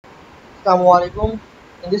Assalamualaikum.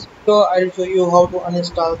 In this video, I'll show you how to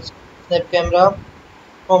uninstall Snap Camera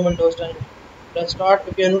from Windows 10. Let's start.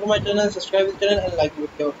 If you are new to my channel, subscribe to the channel and like the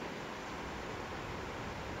video.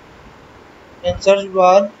 In search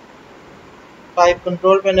bar, type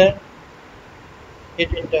Control Panel,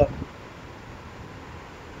 hit Enter.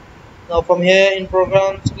 Now from here in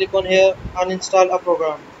Programs, click on here Uninstall a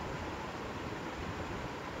program.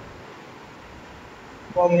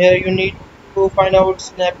 From here, you need to find out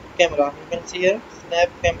Snap Camera. You can see here Snap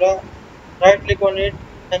Camera. Right click on it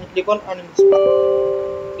and click on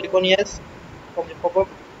Uninstall. Click on Yes from the pop-up.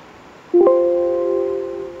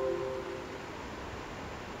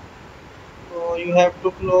 So you have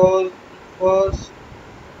to close first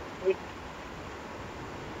it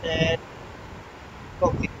and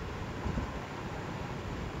okay.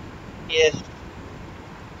 Yes,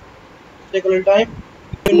 take a little time.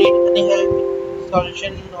 If you need any help with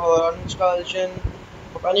installation or uninstallation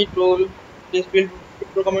of any tool, please feel free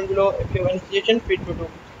to comment below. If you have any suggestion, feel free to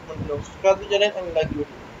comment below. Subscribe to the channel and like the video.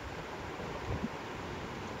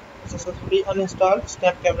 Successfully uninstall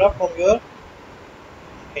Snap Camera from your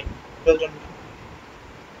machine. Well done.